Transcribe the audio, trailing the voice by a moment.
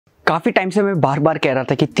काफ़ी टाइम से मैं बार बार कह रहा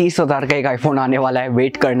था कि 30,000 का एक आईफोन आने वाला है,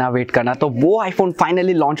 वेट करना। तो वो आईफोन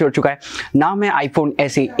फाइनली लॉन्च हो चुका है। नाम है आईफोन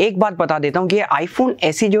एसई। एक बात बता देता हूँ कि ये आईफोन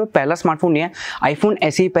एसई जो पहला स्मार्टफोन नहीं है। आईफोन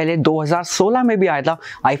एसई पहले 2016 में भी आया था।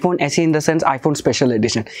 IPhone SE in the sense iPhone special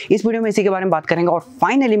edition. इस वीडियो में इसी के बारे में बात करेंगे और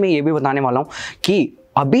फाइनली मैं ये भी बताने वाला हूँ कि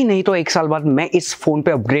अभी नहीं तो 1 साल बाद मैं इस फोन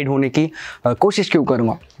पे अपग्रेड होने की कोशिश क्यों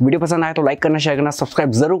करूंगा। वीडियो पसंद आए तो लाइक करना, शेयर करना,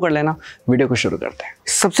 सब्सक्राइब जरूर कर लेना। वीडियो को शुरू करते हैं।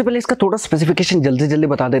 सबसे पहले इसका थोड़ा स्पेसिफिकेशन जल्दी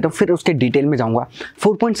बता देता हूँ, फिर उसके डिटेल में जाऊंगा।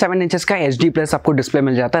 4.7 इंचेस का HD+ आपको डिस्प्ले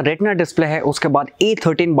मिल जाता है। रेटिना डिस्प्ले है। उसके बाद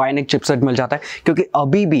A13 बायोनिक चिपसेट मिल जाता है, क्योंकि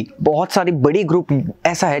अभी भी बहुत सारी बड़ी ग्रुप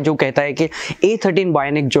ऐसा है जो कहता है कि A13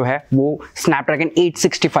 बायोनिक जो है वो स्नैपड्रैगन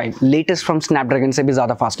 865 लेटेस्ट फ्रॉम स्नैपड्रैगन से भी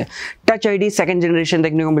ज्यादा फास्ट है। टच ID सेकंड जनरेशन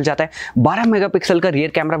देखने को मिल जाता है। 12 मेगापिक्सल का rear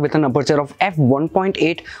camera with N aperture of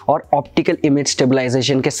f1.8 और ऑप्टिकल इमेज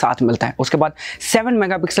स्टेबलाइजेशन के साथ मिलता है। उसके बाद 7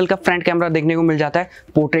 मेगापिक्सल का फ्रंट कैमरा देखने को मिल जाता है।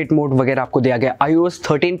 पोर्ट्रेट मोड वगैरह आपको दिया गया। iOS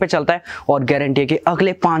 13 पे चलता है और गारंटी है कि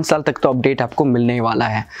अगले 5 साल तक तो अपडेट आपको मिलने वाला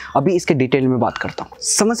है। अभी इसके डिटेल में बात करता हूँ।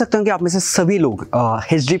 समझ सकता हूँ कि आप में से सभी लोग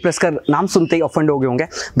HD+ का नाम सुनते ही ऑफेंड हो गए होंगे।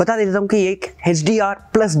 बता देता हूँ कि ये एक HDR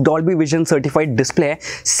plus Dolby vision certified display है।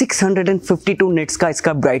 652 निट्स का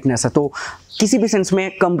इसका ब्राइटनेस है, तो किसी भी सेंस में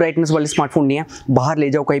कम ब्राइटनेस वाली स्मार्टफोन नहीं है। बाहर ले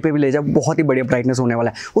जाओ, कहीं पे भी ले जाओ, बहुत ही बढ़िया ब्राइटनेस होने वाला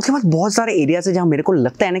है। उसके बाद बहुत सारे एरियाज है जहां मेरे को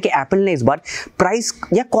लगता है ना कि एप्पल ने इस बार प्राइस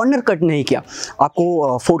या कॉर्नर कट नहीं किया।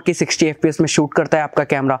 आपको 4K 60 FPS में शूट करता है आपका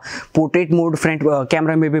camera. Portrait mode front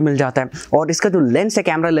camera में भी मिल जाता है और इसका जो लेंस है,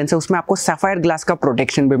 कैमरा लेंस है, उसमें आपको सैफायर ग्लास का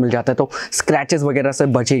प्रोटेक्शन भी मिल जाता है, तो स्क्रैचेस वगैरह से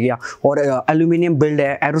बच गया। और एल्यूमिनियम बिल्ड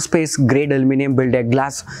है, एरोस्पेस ग्रेड एल्यूमिनियम बिल्ड है,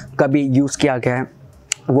 ग्लास का भी यूज़ किया गया है,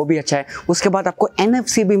 वो भी अच्छा है। उसके बाद आपको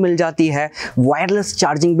NFC भी मिल जाती है, वायरलेस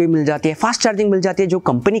चार्जिंग भी मिल जाती है, फास्ट चार्जिंग मिल जाती है, जो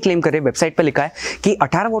कंपनी क्लेम करे। वेबसाइट पे लिखा है कि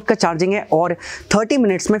 18 वॉट का चार्जिंग है और 30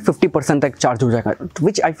 मिनट्स में 50% तक चार्ज हो जाएगा,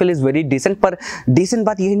 विच I feel is very decent. पर डिसेंट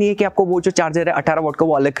बात ये नहीं है कि आपको वो जो चार्जर है 18 वॉट का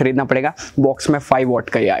वो अलग खरीदना पड़ेगा, बॉक्स में 5 वॉट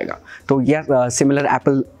का ही आएगा। तो यह सिमिलर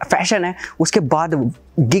एप्पल फैशन है। उसके बाद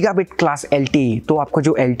गीगाबिट क्लास LTE, तो आपको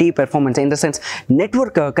जो LTE परफॉर्मेंस है in the sense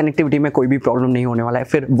network connectivity में कोई भी प्रॉब्लम नहीं होने वाला है।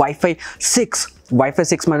 फिर वाईफाई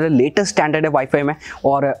 6 मतलब लेटेस्ट स्टैंडर्ड है वाईफाई में।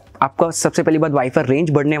 और आपका सबसे पहली बात वाईफाई रेंज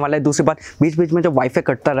बढ़ने वाला है। दूसरी बात बीच बीच में जो वाईफाई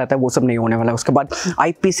कटता रहता है वो सब नहीं होने वाला है। उसके बाद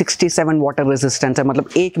IP67 वाटर रेजिस्टेंस है, मतलब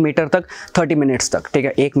 1 मीटर तक 30 मिनट्स तक, ठीक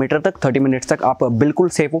है, 1 मीटर तक 30 मिनट्स तक आप बिल्कुल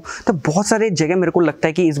सेफ हो। तो बहुत सारे जगह मेरे को लगता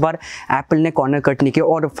है कि इस बार एप्पल ने कॉर्नर कट नहीं किया।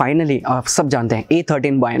 और फाइनली आप सब जानते हैं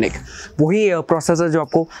A13 बायोनिक, वही प्रोसेसर जो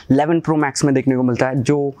आपको 11 Pro Max में देखने को मिलता है,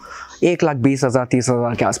 जो 1,20,000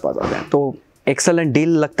 30,000 के आसपास आता है। तो एक्सेलेंट डील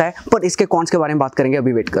लगता है। पर इसके कॉन्स के बारे में बात करेंगे,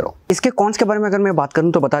 अभी वेट करो। इसके कॉन्स के बारे में अगर मैं बात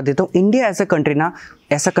करूं तो बता देता हूं, इंडिया ऐसा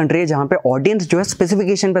कंट्री है जहां पे ऑडियंस जो है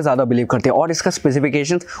स्पेसिफिकेशन पे ज्यादा बिलीव करते हैं और इसका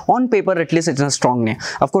स्पेसिफिकेशन ऑन पेपर एटलीस्ट इतना स्ट्रॉन्ग नहीं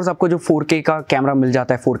है। ऑफकोर्स आपको जो 4K का कैमरा मिल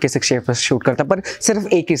जाता है, 4K 60 FPS शूट करता है, पर सिर्फ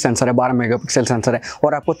एक ही सेंसर है, 12 मेगापिक्सल सेंसर है।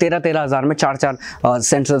 और आपको 13,000 में 4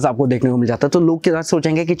 सेंसर्स आपको देखने को मिल जाता है। तो लोग क्या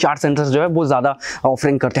सोचेंगे कि 4 सेंसर्स जो है वो ज्यादा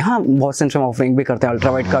ऑफरिंग करते हैं। हाँ, बहुत सेंसर ऑफरिंग भी करते हैं।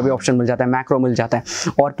 अल्ट्रा वाइड का भी ऑप्शन मिल जाता है, मैक्रो मिल जाता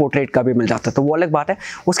है और पोर्ट्रेट का भी मिल जाता है, तो वो अलग बात है।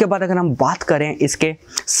 उसके बाद अगर हम बात करें इसके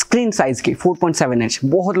स्क्रीन साइज की, 4.7 इंच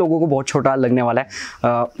बहुत लोगों को बहुत छोटा लगने वाला है।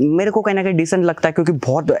 मेरे को कहीं ना कहीं डिसेंट लगता है, क्योंकि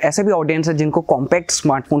बहुत ऐसे भी ऑडियंस है जिनको कॉम्पैक्ट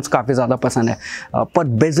स्मार्टफोन्स काफ़ी ज़्यादा पसंद है। पर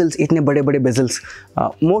बेजल्स, इतने बड़े बड़े बेजल्स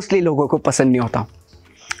मोस्टली लोगों को पसंद नहीं होता।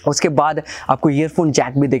 उसके बाद आपको ईयरफोन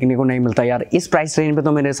जैक भी देखने को नहीं मिलता यार। इस प्राइस रेंज पे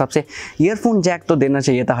तो मेरे हिसाब से ईयरफोन जैक तो देना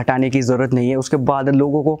चाहिए था, हटाने की ज़रूरत नहीं है। उसके बाद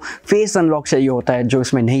लोगों को फेस अनलॉक चाहिए होता है, जो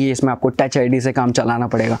इसमें नहीं है। इसमें आपको टच ID से काम चलाना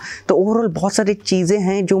पड़ेगा। तो ओवरऑल बहुत सारी चीज़ें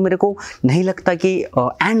हैं जो मेरे को नहीं लगता कि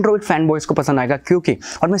एंड्रॉयड फैन बॉयज़ को पसंद आएगा, क्योंकि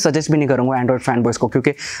और मैं सजेस्ट भी नहीं करूँगा एंड्रॉयड फैन बॉयज़ को,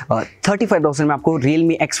 क्योंकि 35,000 में आपको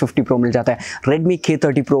Realme X50 Pro मिल जाता है। Redmi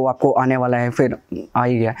K30 Pro आपको आने वाला है, फिर आ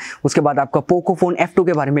ही गया। उसके बाद आपका पोको फोन F2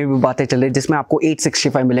 के बारे में भी बातें चल रही है, जिसमें आपको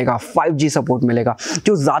 865 मिलेगा, 5G सपोर्ट मिलेगा,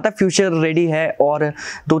 जो ज़्यादा फ्यूचर रेडी है और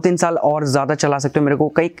 2-3 साल और ज़्यादा चला सकते हो। मेरे को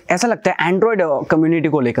कहीं ऐसा लगता है एंड्रॉयड कम्युनिटी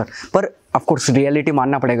को लेकर। पर ऑफकोर्स रियलिटी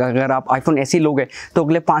मानना पड़ेगा, अगर आप आईफोन ऐसे ही लोगे तो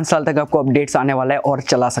अगले 5 साल तक आपको अपडेट्स आने वाला है और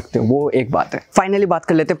चला सकते हो, वो एक बात है। फाइनली बात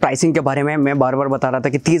कर लेते हैं प्राइसिंग के बारे में। मैं बार बार बता रहा था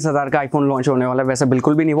कि 30,000 का आईफोन लॉन्च होने वाला है, वैसा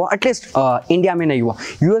बिल्कुल भी नहीं हुआ। एटलीस्ट इंडिया में नहीं हुआ।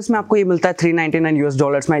 US में आपको ये मिलता है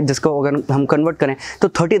 $399 में, जिसको अगर हम कन्वर्ट करें तो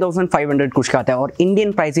 30,500 कुछ का आता है। और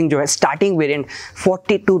इंडियन प्राइसिंग जो है स्टार्टिंग वेरिएंट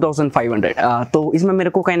 42,500। तो इसमें मेरे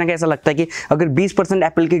को कहीं ना कहीं ऐसा लगता है कि अगर 20%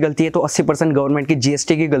 एप्पल की गलती है तो 80% गवर्नमेंट की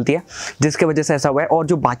GST की गलती है, जिसकी वजह से ऐसा हुआ है। और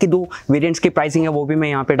जो बाकी 2 वेरिएंट्स की प्राइसिंग है वो भी मैं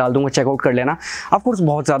यहाँ पे डाल दूंगा, चेकआउट कर लेना। ऑफ कोर्स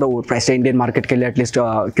बहुत ज़्यादा ओवर प्राइस है इंडियन मार्केट के लिए एटलीस्ट,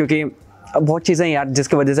 क्योंकि बहुत चीज़ें यार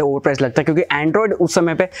जिसकी वजह से ओवर प्राइस लगता है, क्योंकि एंड्रॉयड उस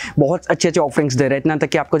समय पे बहुत अच्छे अच्छे ऑफरिंग्स दे रहे हैं, इतना तक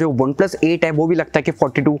कि आपका जो OnePlus 8 है वो भी लगता है कि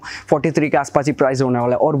 42-43 के आसपास ही प्राइस होने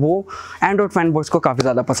वाला है, और वो एंड्रॉयड फैन बॉयज़ को काफ़ी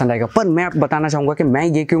ज़्यादा पसंद आएगा। पर मैं बताना चाहूँगा कि मैं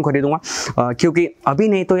ये क्यों खरीदूँगा, क्योंकि अभी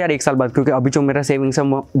नहीं तो यार 1 साल बाद, क्योंकि अभी जो मेरा सेविंग्स है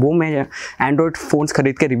वो मैं एंड्रॉयड फ़ोन्स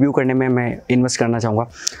खरीद के रिव्यू करने में मैं इन्वेस्ट करना चाहूँगा।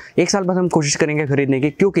 1 साल बाद हम कोशिश करेंगे खरीदने की,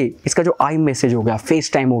 क्योंकि इसका जो आई मैसेज हो गया,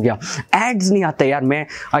 फेस टाइम हो गया, एड्स नहीं आता यार। मैं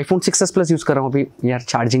iPhone 6s Plus यूज़ कर रहा हूँ अभी यार,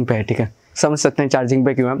 चार्जिंग पे है, ठीक है, समझ सकते हैं चार्जिंग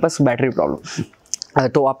पे क्यों है, बस बैटरी प्रॉब्लम।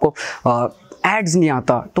 तो आपको एड्स नहीं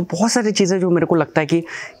आता, तो बहुत सारी चीज़ें जो मेरे को लगता है कि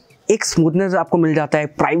एक स्मूथनेस आपको मिल जाता है,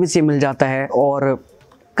 प्राइवेसी मिल जाता है, और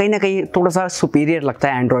कहीं ना कहीं थोड़ा सा सुपीरियर लगता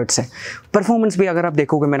है एंड्रॉयड से। परफॉर्मेंस भी अगर आप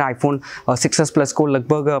देखोगे, मेरा iPhone 6s Plus को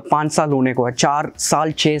लगभग 5 साल होने को है, 4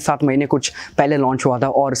 साल 6-7 महीने कुछ पहले लॉन्च हुआ था,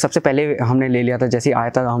 और सबसे पहले हमने ले लिया था, जैसे ही आया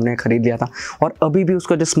था हमने ख़रीद लिया था, और अभी भी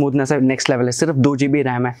उसका जो स्मूथनेस है नेक्स्ट लेवल है। सिर्फ 2 GB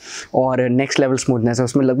रैम है और नेक्स्ट लेवल स्मूथनेस है,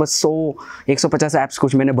 उसमें लगभग 100-150 ऐप्स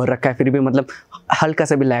कुछ मैंने भर रखा है, फिर भी मतलब हल्का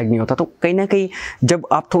सा भी लैग नहीं होता। तो कहीं ना कहीं जब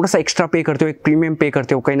आप थोड़ा सा एक्स्ट्रा पे करते हो, एक प्रीमियम पे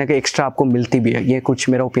करते हो, कहीं ना कहीं एक्स्ट्रा आपको मिलती भी है, ये कुछ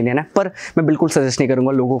मेरा ओपिनियन है। पर मैं बिल्कुल सजेस्ट नहीं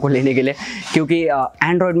करूँगा लोगों को लेने के लिए, क्योंकि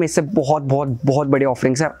एंड्रॉयड में इससे बहुत बड़े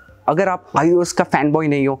ऑफरिंग्स है। अगर आप iOS का फैन बॉय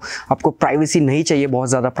नहीं हो, आपको प्राइवेसी नहीं चाहिए, बहुत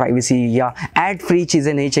ज़्यादा प्राइवेसी या एड फ्री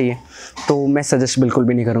चीज़ें नहीं चाहिए, तो मैं सजेस्ट बिल्कुल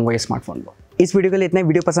भी नहीं करूँगा ये स्मार्टफोन को। इस वीडियो के लिए इतना,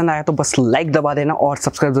 वीडियो पसंद आया तो बस लाइक दबा देना और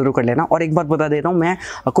सब्सक्राइब जरूर कर लेना। और एक बात बता देता हूँ, मैं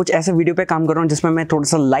कुछ ऐसे वीडियो पे काम कर रहा हूँ जिसमें मैं थोड़ा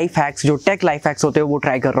सा लाइफ हैक्स, जो टेक लाइफ हैक्स होते हैं वो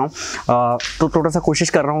ट्राई कर रहा हूँ, तो थोड़ा सा कोशिश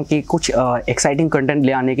कर रहा हूँ कि कुछ एक्साइटिंग कंटेंट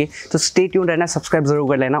ले आने की। तो स्टे ट्यून रहना, सब्सक्राइब जरूर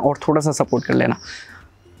कर लेना और थोड़ा सा सपोर्ट कर लेना।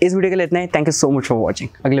 इस वीडियो के लिए इतना ही। Thank you so much for watching.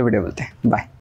 अगले वीडियो मिलते हैं, बाय।